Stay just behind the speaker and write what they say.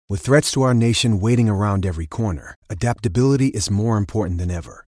With threats to our nation waiting around every corner, adaptability is more important than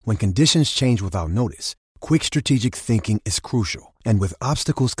ever. When conditions change without notice, quick strategic thinking is crucial. And with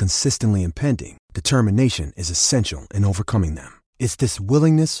obstacles consistently impending, determination is essential in overcoming them. It's this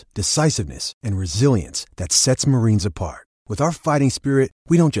willingness, decisiveness, and resilience that sets Marines apart. With our fighting spirit,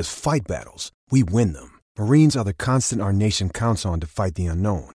 we don't just fight battles, we win them. Marines are the constant our nation counts on to fight the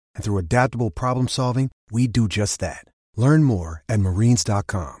unknown. And through adaptable problem solving, we do just that. Learn more at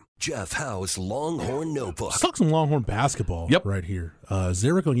marines.com. Jeff Howe's Longhorn Notebook. Let's talk some Longhorn basketball right here.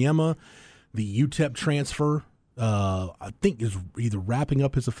 Zarek Onyema, the UTEP transfer, I think is either wrapping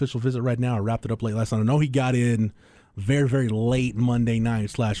up his official visit right now or wrapped it up late last night. I know he got in very, very late Monday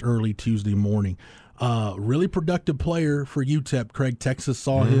night / early Tuesday morning. Really productive player for UTEP. Craig, Texas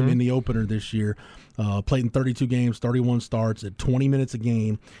saw him in the opener this year. Played in 32 games, 31 starts at 20 minutes a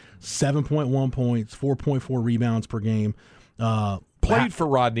game, 7.1 points, 4.4 rebounds per game. Played for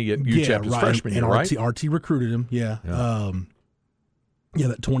Rodney at UTEP his freshman year, right? RT recruited him, that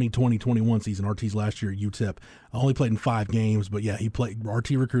 2020-21 season, RT's last year at UTEP. Only played in 5 games, but he played. RT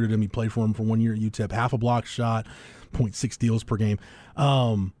recruited him. He played for him for 1 year at UTEP. Half a block shot, 0.6 steals per game.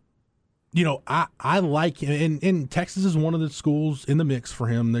 I like him, and Texas is one of the schools in the mix for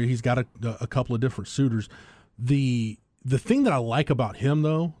him. He's got a couple of different suitors. The thing that I like about him,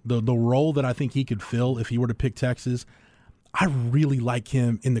 though, the role that I think he could fill if he were to pick Texas, I really like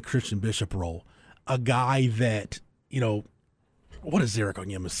him in the Christian Bishop role. A guy that, what is Zarek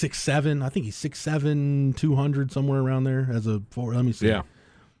Onyema, 6'7"? I think he's 6'7", 200, somewhere around there as a forward. Let me see. Yeah.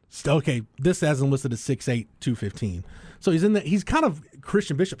 Okay, this has him listed as 6'8", 215. So he's kind of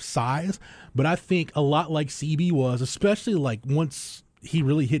Christian Bishop size, but I think a lot like CB was, especially like once he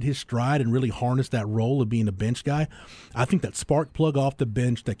really hit his stride and really harnessed that role of being a bench guy. I think that spark plug off the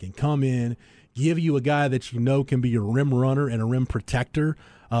bench that can come in, give you a guy that can be a rim runner and a rim protector,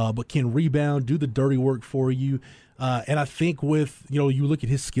 but can rebound, do the dirty work for you. And I think with, you look at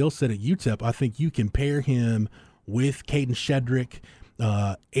his skill set at UTEP, I think you can pair him with Caden Shedrick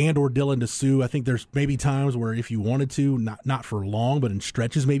and or Dylan DeSue. I think there's maybe times where if you wanted to, not for long, but in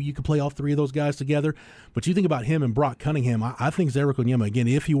stretches, maybe you could play all 3 of those guys together. But you think about him and Brock Cunningham, I think Zarek Onyema, again,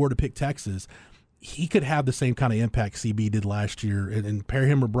 if he were to pick Texas, he could have the same kind of impact CB did last year, and pair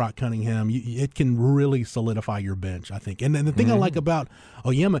him with Brock Cunningham. It can really solidify your bench, I think. And then the thing I like about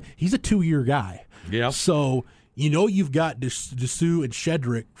Onyema, he's a 2-year guy. Yeah. So you've got DeSue and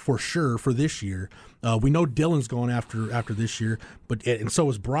Shedrick for sure for this year. We know Dylan's going after this year, and so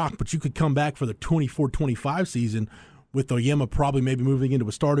is Brock. But you could come back for the 24-25 season with Onyema probably maybe moving into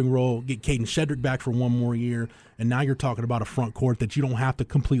a starting role, get Caden Shedrick back for 1 more year, and now you're talking about a front court that you don't have to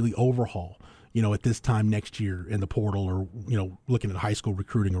completely overhaul, at this time next year in the portal or, looking at high school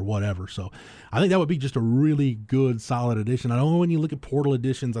recruiting or whatever. So I think that would be just a really good, solid addition. I know when you look at portal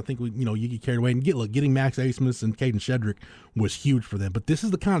additions, I think you get carried away. And getting Max Asmus and Caden Shedrick was huge for them. But this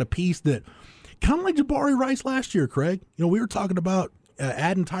is the kind of piece that, kind of like Jabari Rice last year, Craig. We were talking about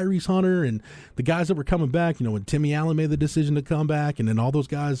adding Tyrese Hunter and the guys that were coming back, when Timmy Allen made the decision to come back, and then all those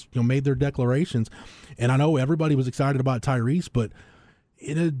guys, made their declarations. And I know everybody was excited about Tyrese, but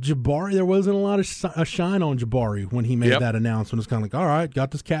Jabari, there wasn't a lot of shine on Jabari when he made that announcement. It's kind of like, all right,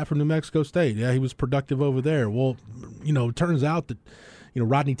 got this cat from New Mexico State. Yeah, he was productive over there. Well, it turns out that,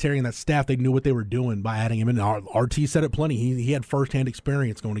 Rodney Terry and that staff, they knew what they were doing by adding him in. RT said it plenty. He had firsthand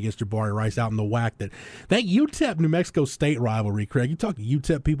experience going against Jabari Rice out in the WAC. That UTEP New Mexico State rivalry, Craig, you talk to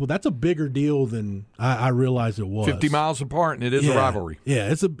UTEP people, that's a bigger deal than I realized it was. 50 miles apart, and it is a rivalry.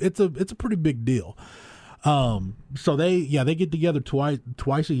 Yeah, it's a pretty big deal. So they get together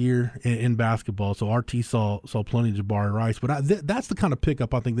twice a year in basketball. So RT saw plenty of Jabari Rice, but that's the kind of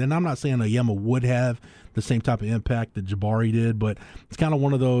pickup I think. And I'm not saying Onyema would have the same type of impact that Jabari did, but it's kind of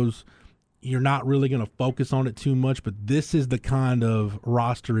one of those, you're not really going to focus on it too much. But this is the kind of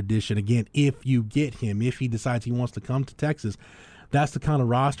roster addition. Again, if you get him, if he decides he wants to come to Texas, that's the kind of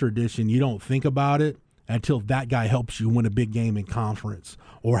roster addition. You don't think about it until that guy helps you win a big game in conference,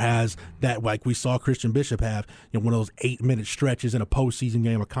 or has that, like we saw Christian Bishop have, one of those 8-minute stretches in a postseason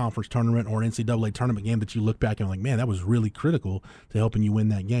game, a conference tournament, or an NCAA tournament game that you look back and like, man, that was really critical to helping you win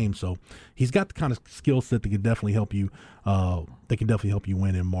that game. So he's got the kind of skill set that can definitely help you.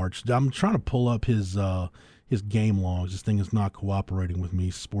 Win in March. I'm trying to pull up his game logs. This thing is not cooperating with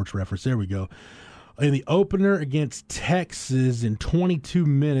me. Sports Reference. There we go. In the opener against Texas, in 22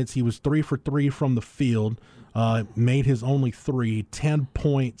 minutes, he was 3 for 3 from the field, made his only 3, 10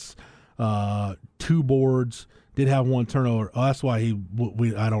 points, 2 boards, did have 1 turnover. Oh, that's why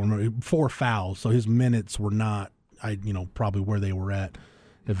I don't know, 4 fouls. So his minutes were not, probably where they were at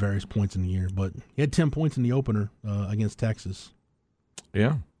various points in the year. But he had 10 points in the opener against Texas.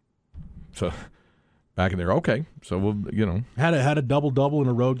 Yeah. So back in there. Okay. So we'll had a double in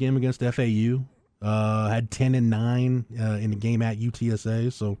a road game against FAU. Had 10 and 9 in the game at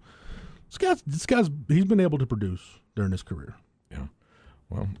UTSA. So this guy's he's been able to produce during his career. Yeah.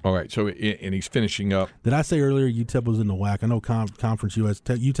 Well, all right. So and he's finishing up. Did I say earlier UTEP was in the WAC? I know Conference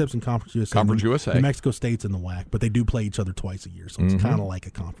USA. UTEP's in Conference USA. Conference USA. New Mexico State's in the WAC, but they do play each other twice a year, so it's kind of like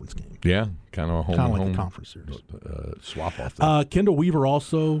a conference game. Yeah, kind of a home a conference series. Swap off. Kendall Weaver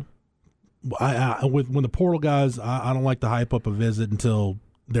also. When the portal guys, I don't like to hype up a visit until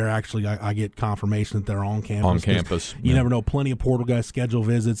they're actually. I get confirmation that they're on campus. On campus, you never know. Plenty of portal guys schedule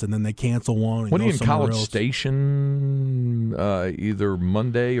visits, and then they cancel one. What are you in College Station? Either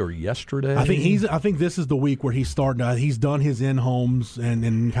Monday or yesterday. I think this is the week where he's starting. He's done his in-homes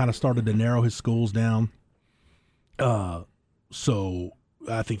and kind of started to narrow his schools down. So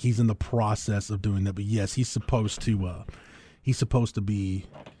I think he's in the process of doing that. But yes, he's supposed to be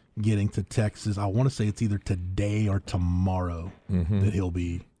getting to Texas. I want to say it's either today or tomorrow that he'll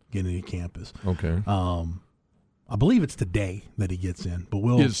be getting to campus. Okay. I believe it's today that he gets in, but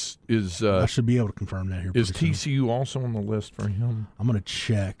I should be able to confirm that here. Is TCU also on the list for him? I'm going to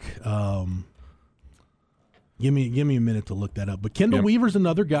check. Give me a minute to look that up. But Kendall Weaver's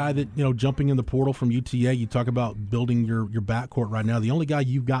another guy that, jumping in the portal from UTA. You talk about building your backcourt right now. The only guy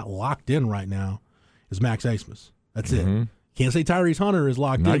you've got locked in right now is Max Asmus. That's it. Can't say Tyrese Hunter is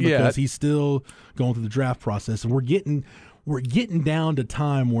locked in because he's still going through the draft process, and we're getting down to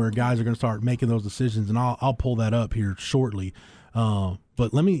time where guys are going to start making those decisions, and I'll pull that up here shortly. But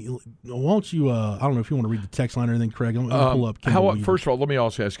why don't you? I don't know if you want to read the text line or anything, Craig. I'm going to pull up. First of all, let me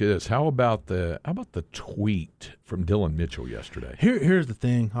also ask you this: How about the tweet from Dylan Mitchell yesterday? Here's the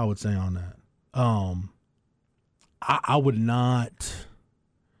thing I would say on that. I would not.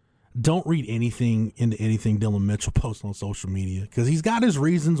 Don't read anything into anything Dylan Mitchell posts on social media because he's got his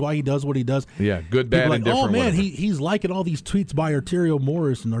reasons why he does what he does. Yeah, good, bad, and different. Oh, man, he's liking all these tweets by Arterio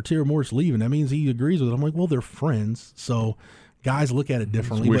Morris and Arterio Morris leaving. That means he agrees with it. I'm like, well, they're friends. So guys look at it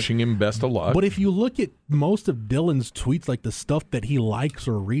differently. Wishing him best of luck. But if you look at most of Dylan's tweets, like the stuff that he likes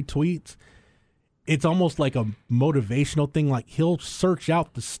or retweets, it's almost like a motivational thing. Like he'll search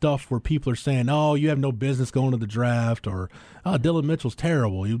out the stuff where people are saying, oh, you have no business going to the draft, or oh, Dylan Mitchell's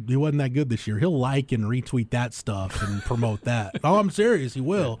terrible. He wasn't that good this year. He'll like and retweet that stuff and promote that. Oh, I'm serious. He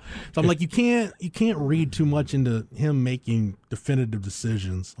will. So I'm like, you can't read too much into him making definitive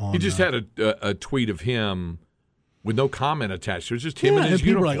decisions on. He just had a tweet of him with no comment attached. It was just him in his and people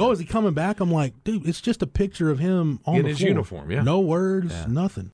uniform. Are like, oh, is he coming back? I'm like, dude, it's just a picture of him in his uniform. Yeah, no words, nothing.